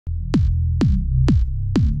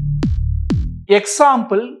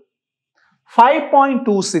Example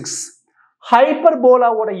 5.26 hyperbola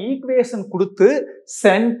ஓட equation கொடுத்து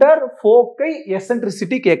centre ஃபோக்கை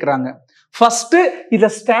eccentricity கேக்குறாங்க. ஃபர்ஸ்ட் இத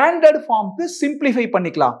ஸ்டாண்டர்ட் ஃபார்முக்கு சிம்பிளிஃபை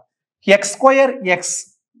பண்ணிக்கலாம். x ஸ்கொயர் x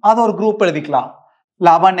அது ஒரு குரூப் எழுதிக்கலாம்.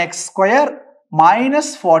 11x square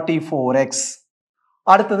minus 44x.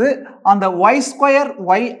 அடுத்தது அந்த y ஸ்கொயர்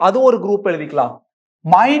y அது ஒரு குரூப் எழுதிக்கலாம்.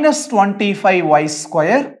 Minus 25y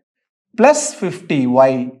square plus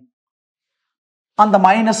 50y. அந்த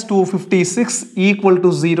மைனஸ் 256 ஈக்குவல் டு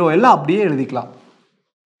 0 எல்லாம் அப்படியே எழுதிக்கலாம்.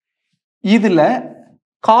 இதுல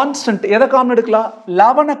கான்ஸ்டன்ட் எதை காமன் எடுக்கலாம்?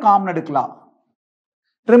 11 காமன் எடுக்கலாம்.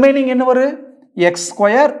 ரிமைனிங் என்ன வரும்? x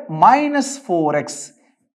square minus 4x.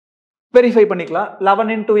 Verify பண்ணிக்கலாம்.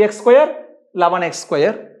 11 into x square 11x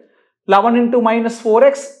square, 11 into minus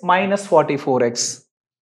 4x minus 44x.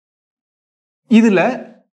 இதுல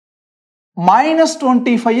minus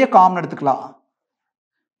 25 காமன் எடுத்துக்கலாம்.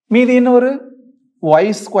 மீதி என்ன வரும்? y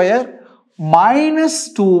square minus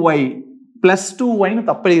 2y plus 2y னு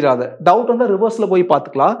தப்பெழுதிராத. டவுட் வந்தா ரிவர்ஸ்ல போய்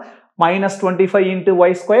பார்த்துக்கலாம். minus 25 into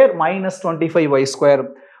y square minus 25y square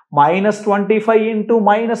minus 25 into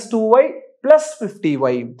minus 2y plus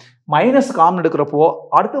 50y. Minus common எடுக்கிறப்போ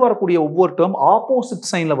அடுத்து வரக்கூடிய ஒவ்வொரு டேர்ம் ஆப்போசிட்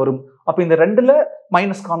சைன்ல வரும். அப்ப இந்த ரெண்டுல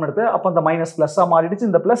மைனஸ் காமன் எடுத்து அப்ப அந்த மைனஸ் பிளஸ்ஸா மாறிடுச்சு,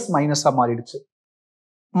 இந்த பிளஸ் மைனஸா மாறிடுச்சு.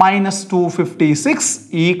 minus 256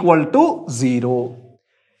 equal to 0.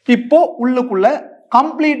 இப்போ உள்ளுக்குள்ள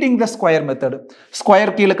completing the square method.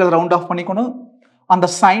 Square கீழே ரவுண்ட் ஆஃப் பண்ணிக்கணும், அந்த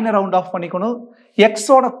சைனை ரவுண்ட் ஆஃப் பண்ணிக்கணும், x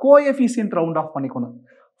ஓட கோஎஃபிஷியன்ட் ரவுண்ட் ஆஃப் பண்ணிக்கணும்.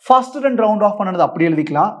 ஃபர்ஸ்ட் ரெண்டு ரவுண்ட் ஆஃப் பண்ணது அப்படியே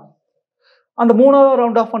எழுதிக்கலாம். அந்த மூணாவது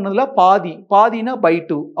ரவுண்ட் ஆஃப் பண்ணதுல பாதினா by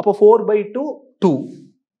 2, அப்போ 4/2 2.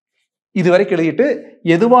 இது வரைக்கும் எழுதிட்டு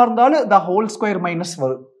எதுவா இருந்தாலும் the whole square மைனஸ்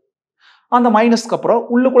வரும். அந்த மைனஸ்க்கு அப்புறம்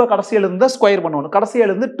உள்ளுக்குள்ள கடைசியில இருந்து ஸ்கொயர் பண்ணணும். கடைசியில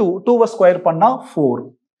இருந்து 2 ஸ்கொயர் பண்ணா 4.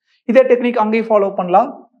 இதே டெக்னிக் அங்கேயும் ஃபாலோ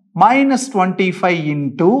பண்ணலாம். minus 25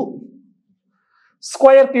 into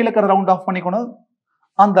ஸ்கொயர் கீழே ரவுண்ட் ஆஃப் பண்ணிக்கணும்,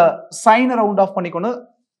 அந்த சைனை ரவுண்ட் ஆஃப் பண்ணிக்கணும்,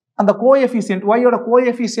 அந்த கோஎஃபிஷியன்ட் y ஓட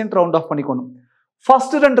கோஎஃபிஷியன்ட் ரவுண்ட் ஆஃப் பண்ணிக்கணும்.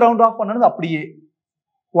 ஃபர்ஸ்ட் ரெண்டு ரவுண்ட் ஆஃப் பண்ணது அப்படியே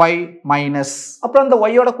y மைனஸ், அப்புறம் அந்த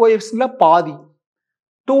y ஓட கோஎஃபிஷியன்ட்ல பாதி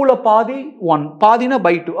 2ல பாதி 1, பாதினா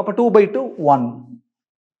by 2, அப்ப 2/2 1.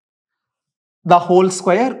 the whole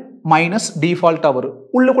square minus default வரும்.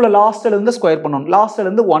 உள்ளுக்குள்ள லாஸ்ட்ல இருந்து ஸ்கொயர் பண்ணணும். லாஸ்ட்ல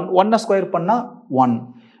இருந்து 1 ஸ்கொயர் பண்ணா 1.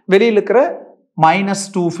 வெளியில இருக்கிற minus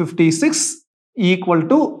 256 equal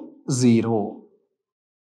to 0.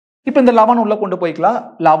 இப்போ இந்த 11 உள்ள கொண்டு போய்க்கலாம்.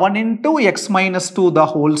 11 into x minus 2 the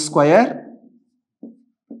whole square,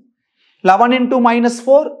 11 into minus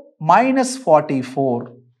 4 minus 44,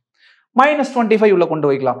 minus 25 உள்ள கொண்டு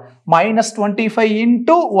போய்க்கலாம். minus 25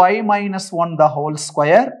 into y minus 1 the whole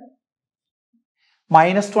square,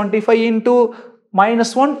 minus 25 into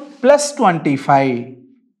minus 1 plus 25,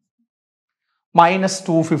 minus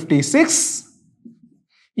 256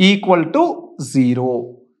 equal to 0.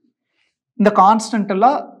 இந்த கான்ஸ்டன்ட்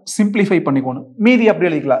எல்லாம் சிம்பிளிஃபை பண்ணிக்கணும். மீதி அப்படி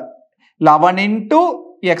எழுதிக்கலாம். 11 into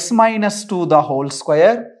x minus 2 the whole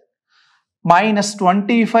square minus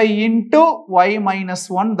 25 into y minus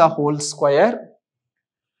 1 the whole square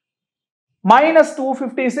minus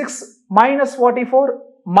 256 minus 44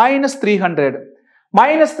 minus 300,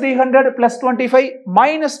 minus 300 plus 25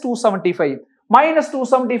 minus 275, minus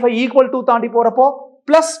 275 equal to தாண்டி போறப்போ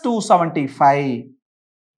plus 275.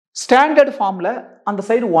 Standard ஃபார்ம்ல அந்த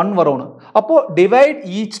சைடு 1 வரணும். அப்போ divide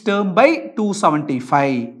each term by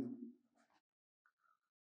 275.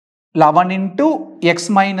 11 into x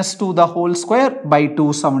minus 2 the whole square by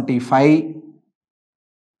 275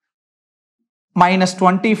 minus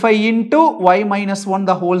 25 into y minus 1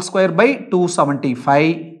 the whole square by 275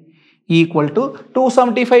 equal to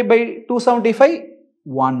 275 by 275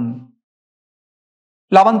 1.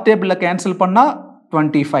 11th டேபிள்ல cancel பண்ணா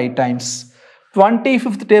 25 times,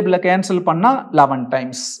 25th டேபிள்ல cancel பண்ணா 11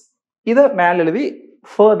 times. இதை மேல எழுதி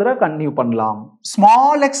ஃபர்தரா கண்டினியூ பண்ணலாம்.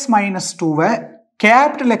 ஸ்மால் x minus 2வை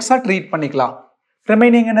கேபிட்டல் எக்ஸா treat பண்ணிக்கலாம்.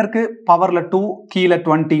 ரிமைனிங் என்ன இருக்கு? பவர்ல 2 கீழே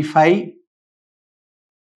 25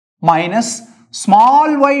 minus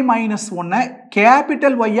small y minus 1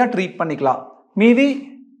 capital y treat பண்ணிக்கலாம். மீதி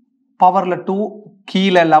பவர்ல 2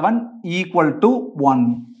 கீழே 11 ஈக்குவல் டு 1.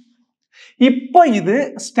 இப்போ இது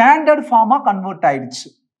ஸ்டாண்டர்ட் ஃபார்மா கன்வெர்ட் ஆயிடுச்சு.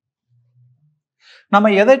 நம்ம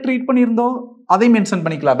எதை ட்ரீட் பண்ணியிருந்தோம் அதை மென்ஷன்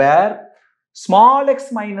பண்ணிக்கலாம். வேர் small x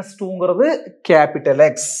minus 2ங்கிறது capital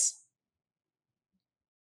x,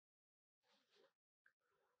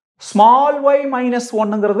 small y minus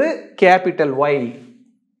 1ங்கிறது capital y.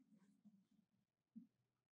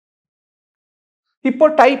 இப்போ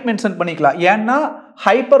டைப் மென்ஷன் பண்ணிக்கலாம். ஏன்னா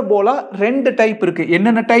ஹைப்பர்போலா ரெண்டு டைப் இருக்கு.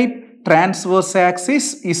 என்னென்ன type? Transverse axis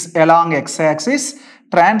is along x axis,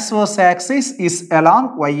 transverse axis is along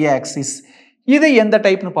y axis. இது எந்த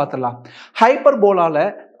டைப்னு பார்த்துடலாம். ஹைப்பர்போலால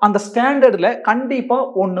அந்த ஸ்டாண்டர்ட்ல கண்டிப்பா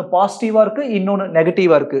ஒன்னு பாசிட்டிவா இருக்கு, இன்னொன்னு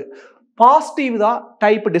நெகட்டிவா இருக்கு. பாசிட்டிவ் தான்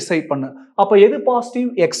டைப் டிசைட் பண்ணு. அப்ப எது பாசிட்டிவ்?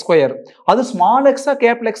 X square. அது ஸ்மால் எக்ஸா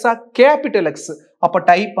கேபிட்டல் எக்ஸா? Capital X. அப்ப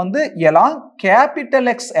டைப் வந்து along capital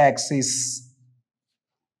X axis.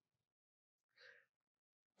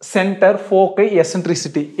 Centre, ஃபோக்கை,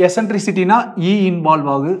 eccentricity. எசன்ட்ரிசிட்டினா இ இன்வால்வ்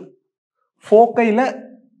ஆகு, ஃபோக்கைல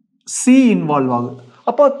சி இன்வால்வ் ஆகு.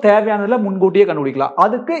 அப்போ தேவையானதுல முன்கூட்டியே கண்டுபிடிக்கலாம்.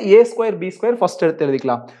 அதுக்கு ஏ ஸ்கொயர் பி ஸ்கொயர் ஃபர்ஸ்ட் எடுத்து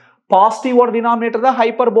எழுதிக்கலாம். பாசிட்டிவோட டினாமினேட்டர் தான்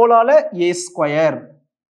ஹைப்பர்போலால ஏ ஸ்கொயர்.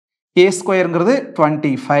 ஏ ஸ்கொயர்ங்கிறது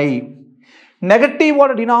 25.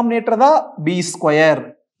 நெகட்டிவோட டினாமினேட்டர் தான் பி ஸ்கொயர்.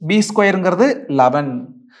 பி ஸ்கொயர்ங்கிறது 11.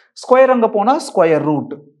 ஸ்கொயர் அங்க போனா square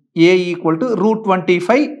root. A equal to root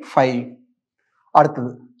 25 5.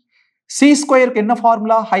 அடுத்தது சி ஸ்கொயருக்கு என்ன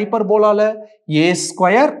ஃபார்முலா? ஹைப்பர்போலால ஏ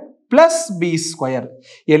ஸ்கொயர் பிளஸ் பி ஸ்கொயர்.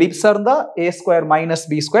 எலிப்ஸா இருந்தா ஏ square minus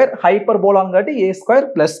B square, ஹைப்பர்போலாங்காட்டி A square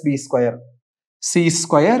plus B square. C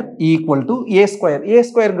square equal to A square. A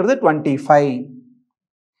ஸ்கொயர்ங்கிறது 25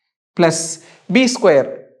 plus B square.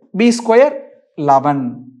 B square 11.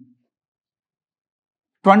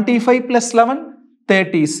 25 plus 11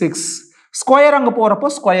 36. Square அங்க போறப்போ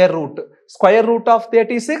square root. Square root of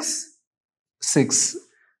 36 6.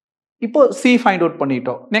 இப்போ C find out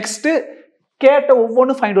பண்ணிட்டோம். Next கேட்ட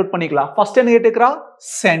ஒவ்வொன்னு find out பண்ணிக்கலாம். First என்ன கேட்டுக்கிறா?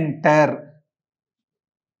 Centre.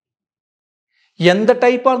 எந்த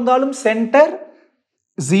டைப்பா இருந்தாலும் சென்டர்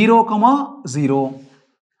 0,0.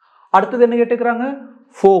 அடுத்தது என்ன கேட்டுக்கிறாங்க?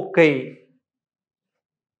 ஃபோக்கை.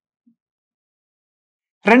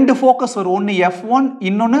 ரெண்டு ஃபோக்கஸ் வரும், ஒன்னு F1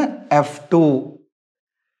 இன்னொன்னு F2.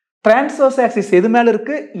 டிரான்ஸ்வர்ஸ் ஆக்சிஸ் எது மேல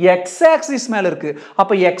இருக்கு? எக்ஸ் ஆக்சிஸ் மேல இருக்கு.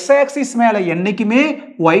 அப்ப எக்ஸ் ஆக்சிஸ் மேல என்னைக்குமே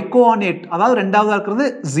y கோஆர்டினேட், அதாவது ரெண்டாவதா இருக்கிறது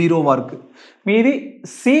 0வா இருக்கு. மீதி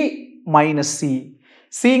C minus C.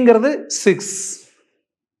 Cங்கிறது 6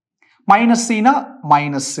 minus Cனா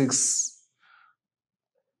minus 6.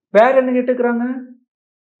 வேற என்ன கேட்டுக்கிறாங்க?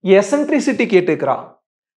 எசன்ட்ரிசிட்டி கேட்டுக்கிறா.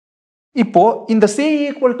 இப்போ இந்த C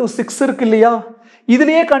ஈக்குவல் டு 6 இருக்கு இல்லையா,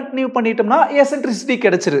 இதுலயே கண்டினியூ பண்ணிட்டோம்னா எசன்ட்ரிசிட்டி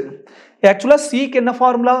கிடைச்சிரு. ஆக்சுவலா சிக்கு என்ன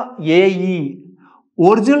ஃபார்முலா? ஏஇ.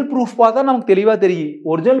 ஒரிஜினல் ப்ரூஃப் பார்த்தா நமக்கு தெளிவா தெரியும்.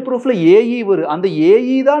 ஒரிஜினல் ப்ரூஃப்ல ஏஇ வரும், அந்த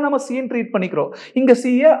ஏஇ தான் நம்ம சின்னு ட்ரீட் பண்ணிக்கிறோம். இங்க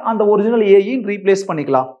சியை அந்த ஒரிஜினல் ஏஇ ரீப்ளேஸ்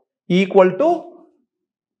பண்ணிக்கலாம். Equal to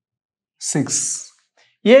 6.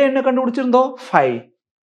 ஏ என்ன கண்டுபிடிச்சிருந்தோம்? 5.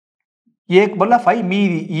 ஏக்கு பதிலா 5,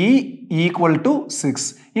 மீதி இ ஈக்குவல் டு 6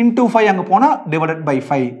 இன்டூ 5 அங்க போனா டிவைடட் பை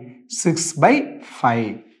 5.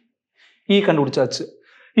 6/5. இ கண்டுபிடிச்சாச்சு.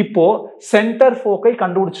 இப்போ சென்டர் ஃபோக்கை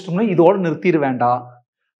கண்டுபிடிச்சிட்டோம்னா இதோட நிறுத்திட வேண்டாம்.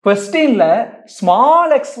 क्वेश्चनல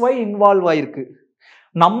ஸ்மால் xy இன்வால்வ் ஆயிருக்கு.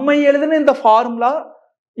 நம்ம எழுதின இந்த ஃபார்முலா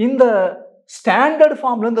இந்த ஸ்டாண்டர்ட்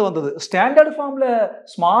ஃபார்ம்ல இருந்து வந்தது. ஸ்டாண்டர்ட் ஃபார்ம்ல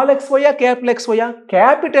small xy capital xy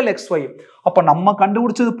capital xy. அப்ப நம்ம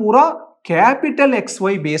கண்டுபிடிச்சது பூரா கேபிட்டல்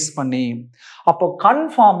xy பேஸ் பண்ணி. அப்போ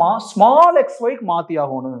கன்ஃபார்மா ஸ்மால் xy க்கு மாத்தி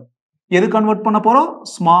ஆகணும். எது கன்வெர்ட் பண்ண போறோம்?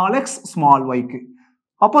 ஸ்மால் x ஸ்மால் y க்கு.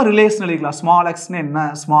 அப்போ ரிலேஷன் எழுதிக்கலாம். ஸ்மால் x என்ன,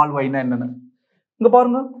 ஸ்மால் y என்னன்னு. இங்க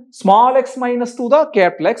பாருங்க, ஸ்மால் x மைனஸ் 2 தான்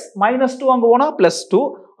கேபிட்டல் x, மைனஸ் 2 அங்க போனா பிளஸ் 2.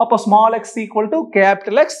 அப்போ small x equal to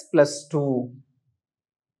capital x plus 2.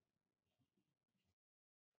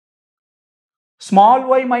 Small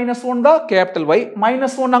y minus 1 தான் கேபிட்டல் y,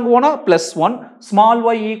 மைனஸ் 1 அங்க போனா plus 1. Small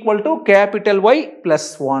y equal to capital y plus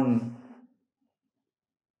 1.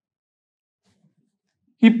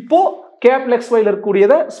 இப்போ கேபிட்டல் xy ல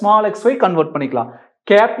இருக்கக்கூடியதை ஸ்மால் xy கன்வெர்ட் பண்ணிக்கலாம்.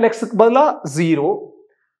 கேபிட்டல் x க்கு பதிலா 0,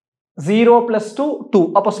 0 plus 2 2.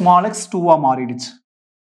 அப்ப ஸ்மால் x 2 மாறிடுச்சு.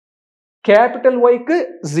 கேபிட்டல் y க்கு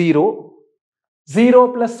 0, 0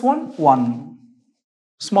 plus 1 1.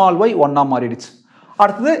 ஸ்மால் y 1 மாறிடுச்சு.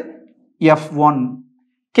 அடுத்தது F1.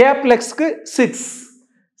 கேபிட்டல் x க்கு 6,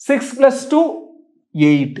 6 plus 2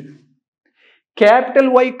 8.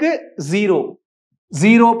 கேபிட்டல் y க்கு 0,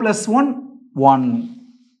 0 plus 1 1.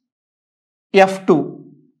 F2.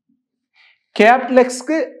 கேபிட்டல் x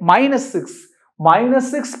க்கு minus 6, minus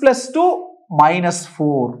 6 plus 2 minus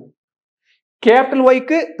 4. Capital y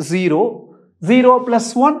க்கு 0, 0 பிளஸ்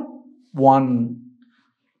 1 1.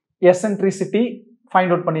 எசன்ட்ரிசிட்டி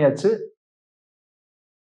ஃபைண்ட் அவுட் பண்ணியாச்சு.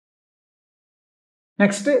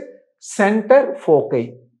 Next centre ஃபோக்கை.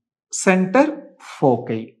 சென்டர்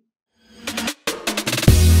ஃபோக்கை